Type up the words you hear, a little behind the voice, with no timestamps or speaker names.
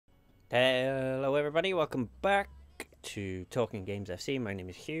Hello everybody, welcome back to Talking Games FC. My name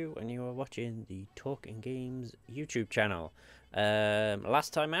is Hugh and you are watching the Talking Games YouTube channel.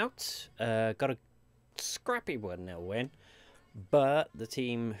 Last time out, got a scrappy 1-0 win, but the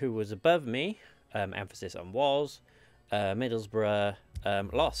team who was above me, emphasis on was, Middlesbrough,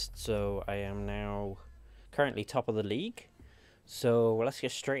 lost. So I am now currently top of the league. So let's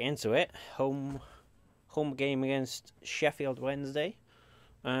get straight into it. Home game against Sheffield Wednesday.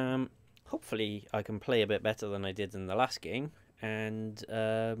 Hopefully I can play a bit better than I did in the last game and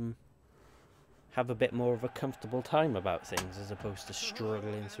have a bit more of a comfortable time about things as opposed to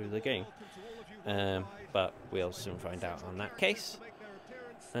struggling through the game. But we'll soon find out on that case.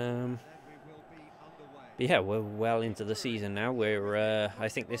 But yeah, we're well into the season now. I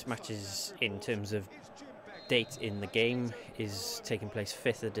think this match is, in terms of date in the game, is taking place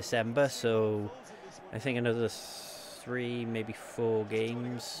 5th of December. So I think another 3, maybe 4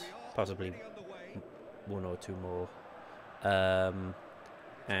 games. Possibly 1 or 2 more,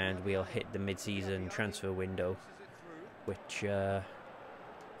 and we'll hit the mid-season transfer window, which when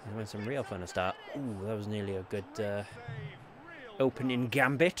some real fun to start. Ooh, that was nearly a good opening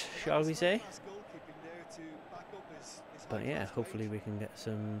gambit, shall we say? But yeah, hopefully we can get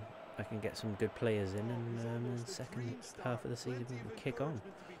some. I can get some good players in, and the second half of the season we can kick on.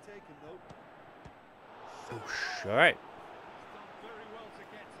 Oosh, all right.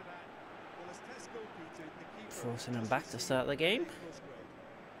 Forcing him back to start the game.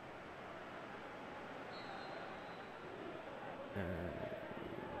 I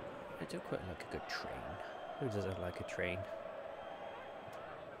do quite like a good train. Who doesn't like a train?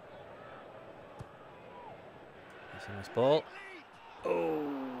 That's a nice ball. Oh,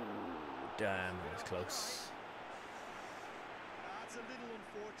 damn, that was close. That's a little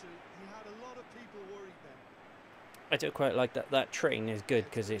unfortunate. He had a lot of people worried then. I do quite like that. That train is good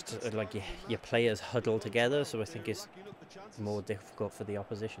because it's like your players huddle together, so I think it's more difficult for the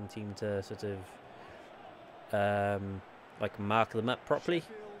opposition team to sort of like mark them up properly.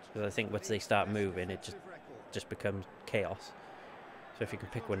 Because I think once they start moving, it just becomes chaos. So if you can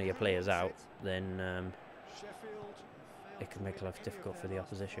pick one of your players out, then it can make life difficult for the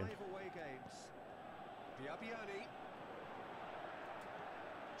opposition.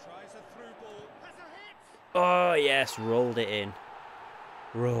 Oh yes, rolled it in.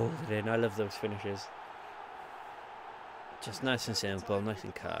 Rolled it in. I love those finishes. Just nice and simple, nice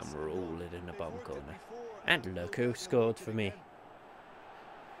and calm. Roll it in the bottom corner. And look who scored for me.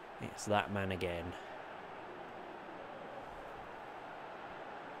 It's that man again.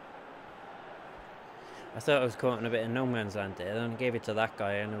 I thought I was caught in a bit of no man's land there, then I gave it to that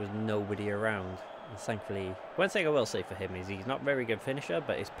guy and there was nobody around. And thankfully, one thing I will say for him is he's not a very good finisher,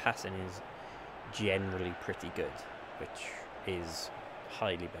 but his passing is generally pretty good, which is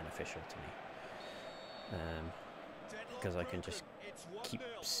highly beneficial to me. Because I can just keep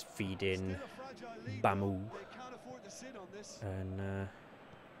feeding Bamu, and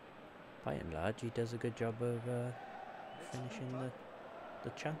by and large he does a good job of finishing the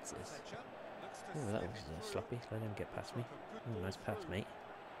chances. Oh, that was sloppy. Let him get past me. Oh, nice pass, mate.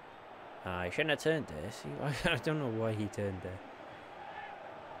 I shouldn't have turned there. See, I don't know why he turned there.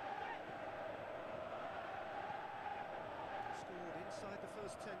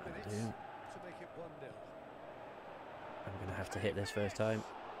 I'm going to have to hit this first time.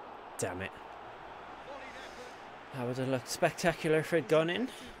 Damn it. That would have looked spectacular if it had gone in. And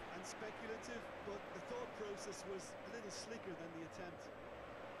speculative, but the thought process was a little slicker than the attempt.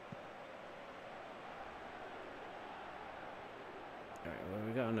 Alright, well,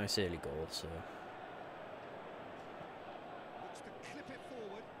 we got a nice early goal, so. Looks to clip it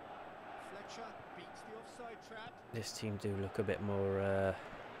forward. Fletcher beats the offside trap. This team do look a bit more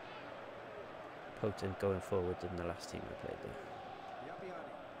potent going forward than the last team we played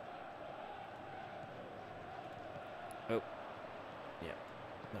though. Oh, yeah,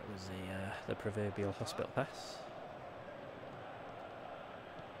 that was the proverbial hospital pass.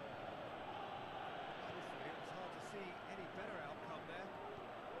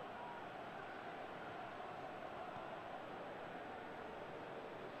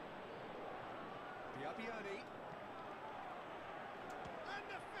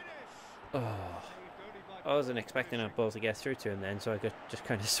 Oh, I wasn't expecting that ball to get through to him then, so I got just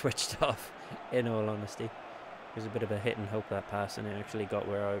kind of switched off, in all honesty. It was a bit of a hit and hope, that pass, and it actually got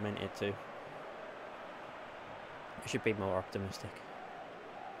where I meant it to. I should be more optimistic.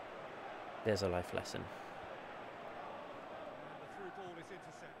 There's a life lesson. And the through ball is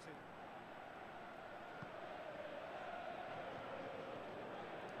intercepted.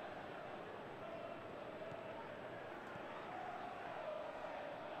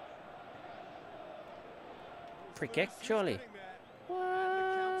 free kick, surely. What?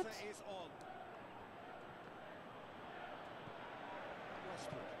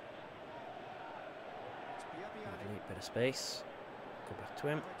 Lovely bit of space. Go back to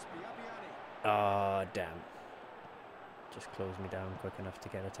him. Ah, oh, damn. Just closed me down quick enough to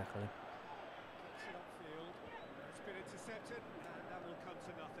get a tackle in. It's been intercepted, and that will come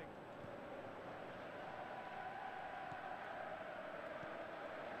to nothing.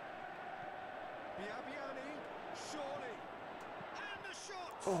 Surely. And the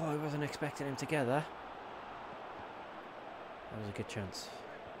shot. Oh, I wasn't expecting him to get that. That was a good chance.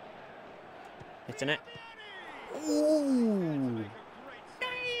 Hitting it. Ooh!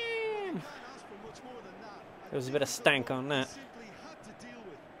 Damn! There was a bit of stank on that.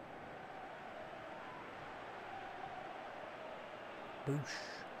 Boosh.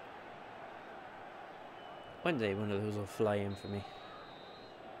 One day one of those will fly in for me.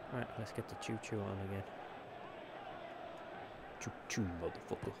 Right, let's get the choo-choo on again. Choo-choo,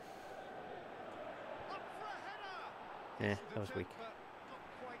 motherfucker. Yeah, that was weak. Not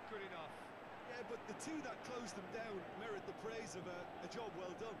quite good enough. Yeah, but the two that closed them down merit the praise of a job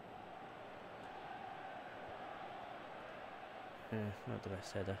well done. Not the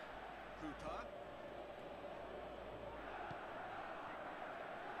best header. Hooper.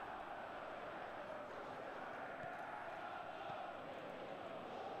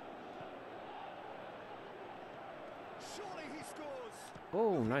 Surely he scores.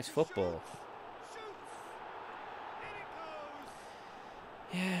 Oh, nice football.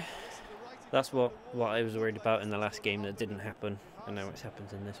 Yeah, that's what I was worried about in the last game that didn't happen, and now it's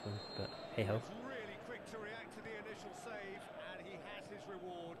happened in this one. But hey ho.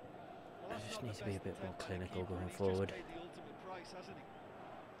 I just need to be a bit more clinical going forward.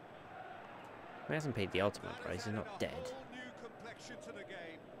 He hasn't paid the ultimate price. He's not dead.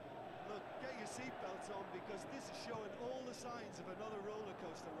 Look, get your seatbelts on because this is showing all the signs of another roller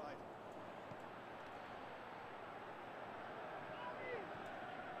coaster ride.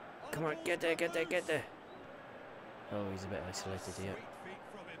 Come on, get there, get there, get there. Oh, he's a bit isolated here.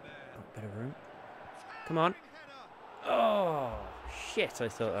 Oh, bit of room. Come on. Oh, shit, I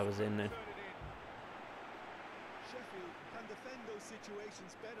thought I was in there. Sheffield can defend those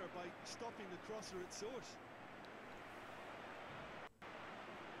situations better by stopping the crosser at source.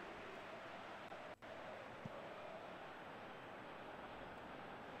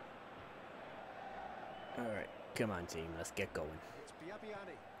 Alright, come on team, let's get going. It's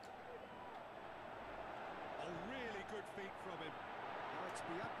Biabiani. A really good feat from him. Now it's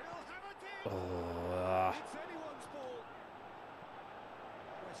Biabiani. He'll have it in. Oh, It's anyone's ball.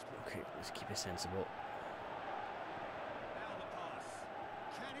 Westbrook. okay, let's keep it sensible. Now the pass.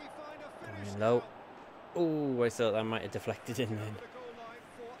 Can he find a Going finish in low. now? Oh, I thought that might have deflected in then. Over the goal line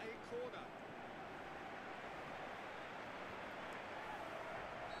for a corner.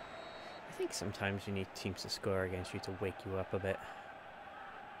 I think sometimes you need teams to score against you to wake you up a bit.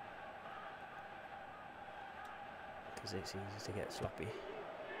 Because it's easy to get sloppy.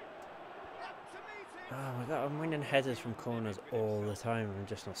 Oh my god, I'm winning headers from corners all the time. I'm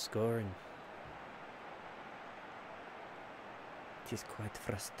just not scoring. It is quite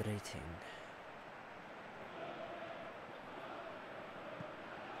frustrating.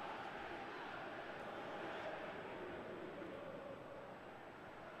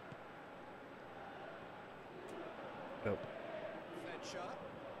 Oh. Fletcher.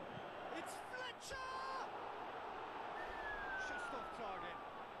 It's Fletcher! Just off target.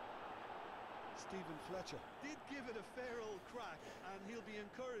 Stephen Fletcher did give it a fair old crack, and he'll be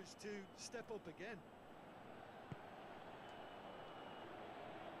encouraged to step up again.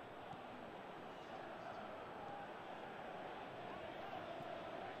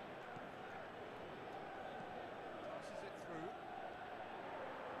 Passes it through.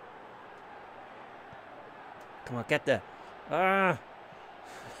 Come on, get there. Ah!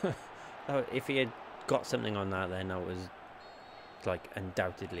 Oh, if he had got something on that then, that was like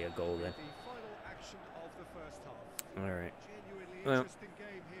undoubtedly a goal then. The final action of the first half. Alright. Genuinely Well, interesting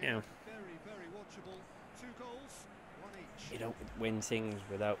game here. yeah. Very, very watchable. 2 goals, 1 each. You don't win things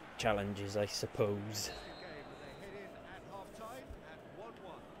without challenges, I suppose. Interesting game, and they head in at half-time at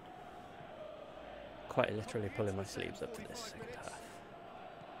 1-1. Quite literally pulling my sleeves up for this second half.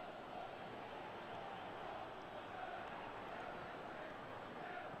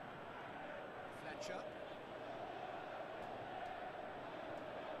 Fletcher.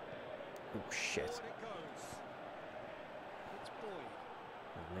 Oh shit. Forward it goes. It's Boyd.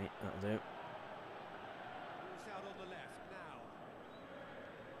 Alright, that'll do. Moves out on the left now.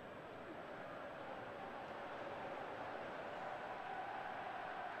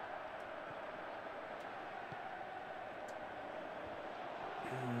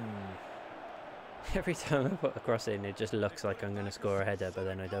 Every time I put a cross in, it just looks like I'm going to score a header, but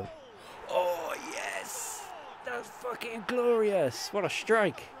then I don't. Oh, yes! That's fucking glorious! What a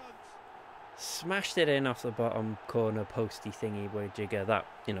strike! Smashed it in off the bottom corner posty thingy where jigger that,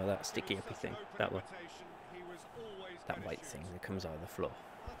 you know, that sticky uppy thing. That one. That white thing that comes out of the floor.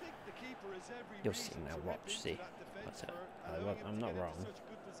 You'll see now, watch, see. That's it. I'm not wrong.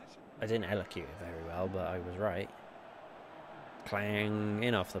 I didn't elocute it very well, but I was right. Clang,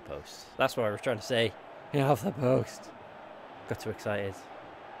 in off the post. That's what I was trying to say. In off the post. Got too excited.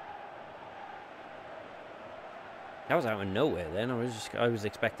 That was out of nowhere then. I was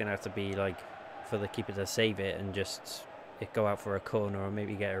expecting that to be like for the keeper to save it and just it go out for a corner or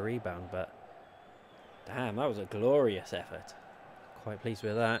maybe get a rebound, but damn, that was a glorious effort. Quite pleased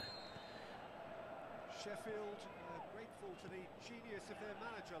with that. Sheffield grateful to the genius of their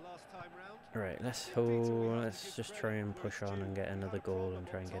manager last time round. Right, let's just try and push on and get another goal and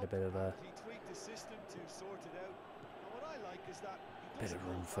try and get a bit of room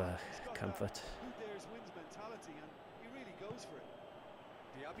for comfort.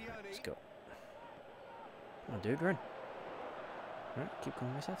 Let's go. Come on, dude, run. Right, keep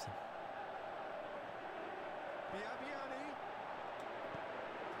going myself then.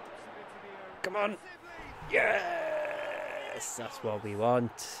 Come on. Yes, that's what we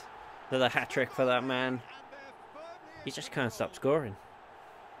want. Another hat-trick for that man. He just can't stop scoring.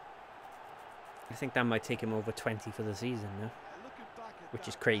 I think that might take him over 20 for the season now. Which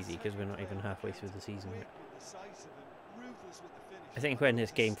is crazy because we're not even halfway through the season yet. I think when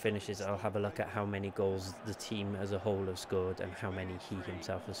this game finishes, I'll have a look at how many goals the team as a whole have scored and how many he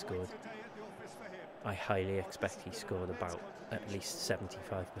himself has scored. I highly expect he scored about at least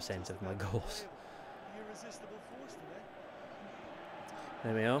 75% of my goals.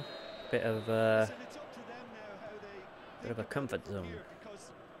 There we are. Bit of a comfort zone.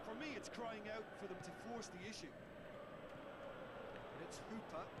 For me, it's crying out for them to force the issue. It's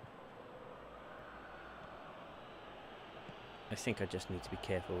Hooper. I think I just need to be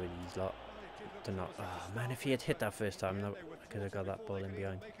careful with these lot. To not. Oh man, if he had hit that first time, I could have got that ball in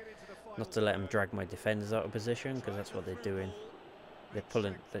behind. Not to let him drag my defenders out of position, because that's what they're doing. They're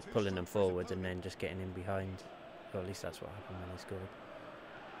pulling them forward and then just getting in behind. Or at least that's what happened when they scored.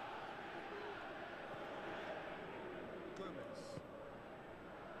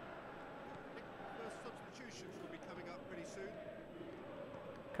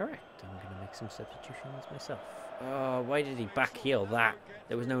 Correct. I'm going to make some substitutions myself. Oh, why did he back heel that?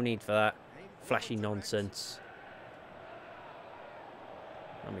 There was no need for that. Flashy nonsense.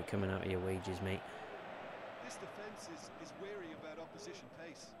 I'll be coming out of your wages, mate. This defence is wary about opposition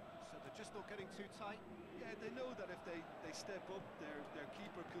pace. So they're just not getting too tight. Yeah, they know that if they step up, their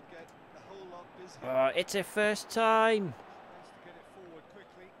keeper could get a whole lot busier. Oh, it's a first time. Has to get it forward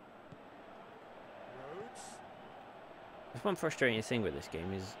quickly. Rhodes. There's one frustrating thing with this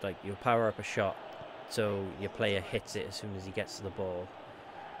game is like you'll power up a shot, so your player hits it as soon as he gets to the ball,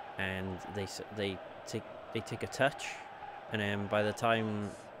 and they take a touch, and then by the time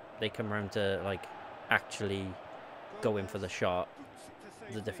they come around to like actually go in for the shot,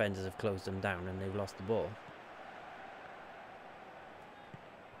 the defenders have closed them down and they've lost the ball.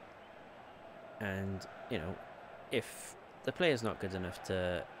 And you know, if the player's not good enough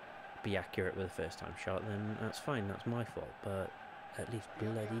to be accurate with the first time shot, then that's fine, that's my fault, but at least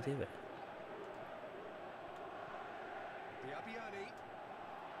bloody do it.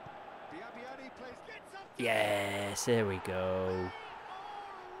 Yes, there we go.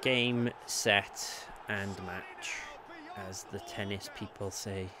 Game, set, and match, as the tennis people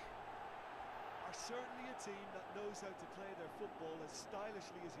say. Are certainly a team that knows how to play their football as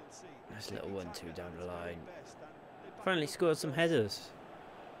stylishly as you'll see. Nice little 1-2 down the line. Finally scored some headers.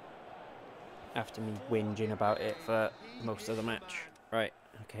 After me whinging about it for most of the match. Right,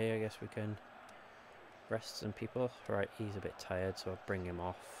 okay, I guess we can rest some people. Right, he's a bit tired, so I'll bring him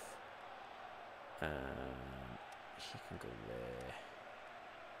off. He can go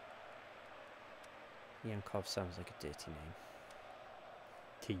there. Yankov sounds like a dirty name.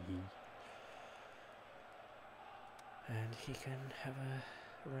 T. And he can have a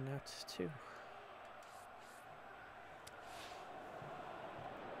run out too.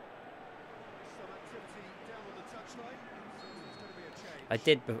 I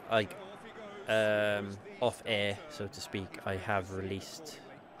did, like, off air, so to speak, I have released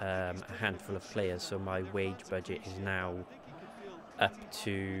a handful of players, so my wage budget is now up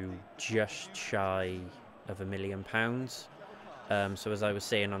to just shy of £1 million. So as I was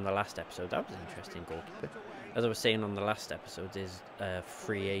saying on the last episode, that was an interesting goalkeeper. As I was saying on the last episode, is a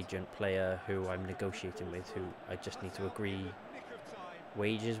free agent player who I'm negotiating with, who I just need to agree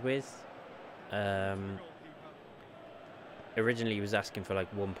wages with. Originally he was asking for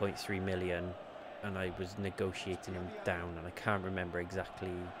like 1.3 million, and I was negotiating him down, and I can't remember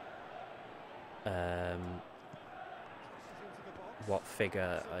exactly what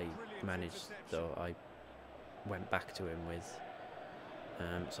figure I managed, though I went back to him with.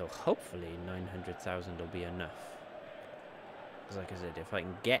 So hopefully 900,000 will be enough. Because like I said, if I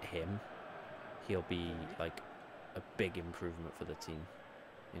can get him, he'll be like a big improvement for the team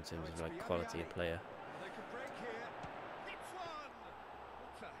in terms of like quality of player.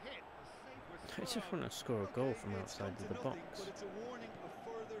 I just want to score a goal from outside of the box. But it's a warning of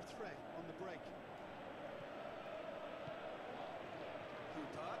further threat on the break.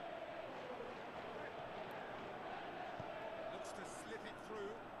 Looks to slip it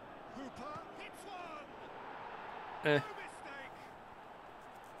through. Hooper hits one. No mistake.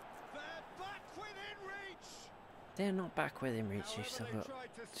 They're back within reach. They're not back within reach. You've still got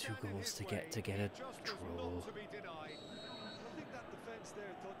 2 goals to get a draw.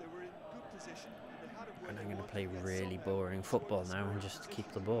 And I'm going to play really boring football now and just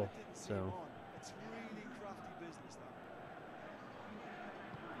keep the ball. So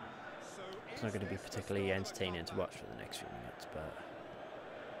it's not going to be particularly entertaining to watch for the next few minutes, but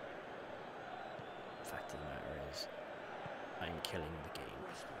the fact of the matter is I'm killing the game.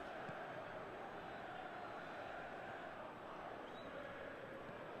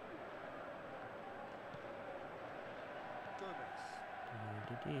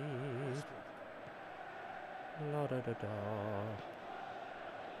 La da da da.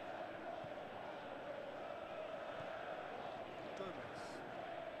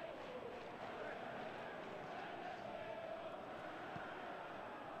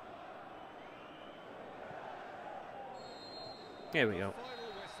 Here we go. So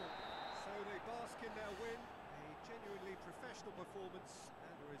they bask in their win, a genuinely professional performance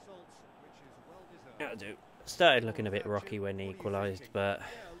and a result which is well deserved. That'll do. Started looking a bit rocky when he equalised, but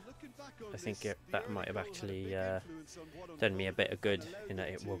I think that might have actually done me a bit of good in that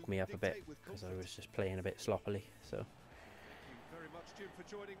it woke me up a bit because I was just playing a bit sloppily. So,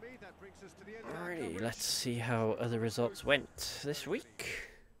 alrighty, let's see how other results went this week.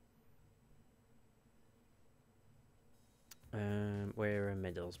 We're in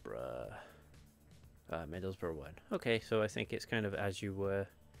Middlesbrough. Middlesbrough won. Okay, so I think it's kind of as you were.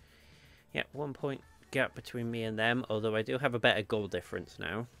 Yeah, 1 point gap between me and them, although I do have a better goal difference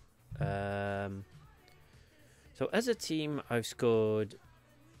now. So as a team, I've scored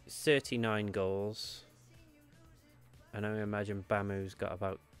 39 goals, and I imagine Bamu's got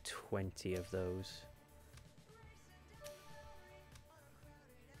about 20 of those.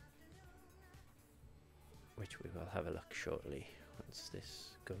 Which we will have a look shortly once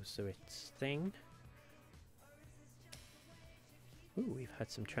this goes through its thing. Ooh, we've had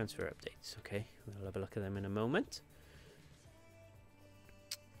some transfer updates. Okay, we'll have a look at them in a moment.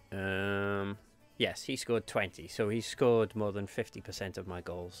 Yes, he scored 20, so he scored more than 50% of my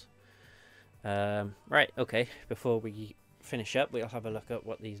goals. Right, okay, before we finish up, we'll have a look at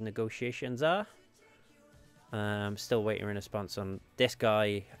what these negotiations are. Still waiting a response on this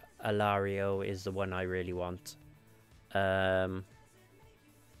guy. Alario is the one I really want. Oh,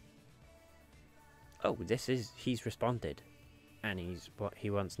 he's responded. And he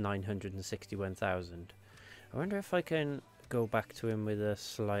wants 961,000. I wonder if I can go back to him with a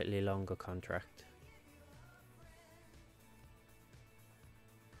slightly longer contract.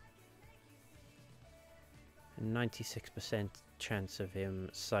 A 96% chance of him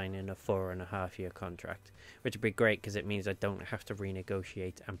signing a 4.5-year contract, which would be great because it means I don't have to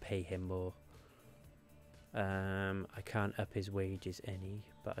renegotiate and pay him more. I can't up his wages any,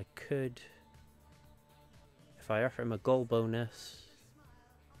 but I could. If I offer him a goal bonus.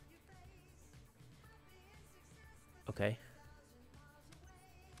 Okay.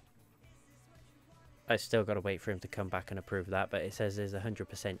 I still got to wait for him to come back and approve that, but it says there's a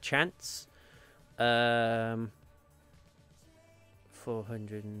 100% chance.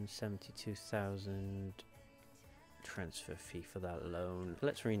 472,000 transfer fee for that loan.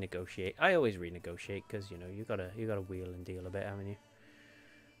 Let's renegotiate. I always renegotiate because you know you gotta wheel and deal a bit, haven't you?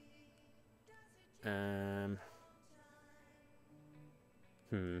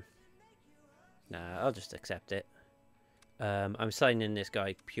 Nah, I'll just accept it. I'm signing this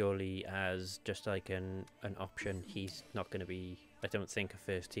guy purely as just like an option. He's not going to be, I don't think, a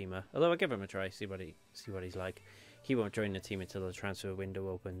first teamer. Although I'll give him a try, see what he's like. He won't join the team until the transfer window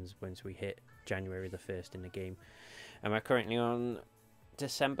opens once we hit January the 1st in the game. And we're currently on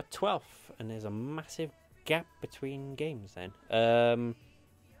December 12th, and there's a massive gap between games then.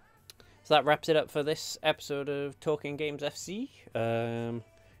 So that wraps it up for this episode of Talking Games FC.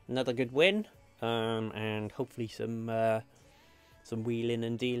 Another good win. and hopefully some wheeling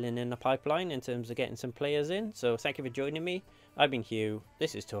and dealing in the pipeline in terms of getting some players in. So thank you for joining me. I've been Hugh.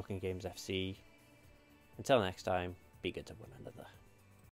 This is Talking Games FC. Until next time, be good to one another.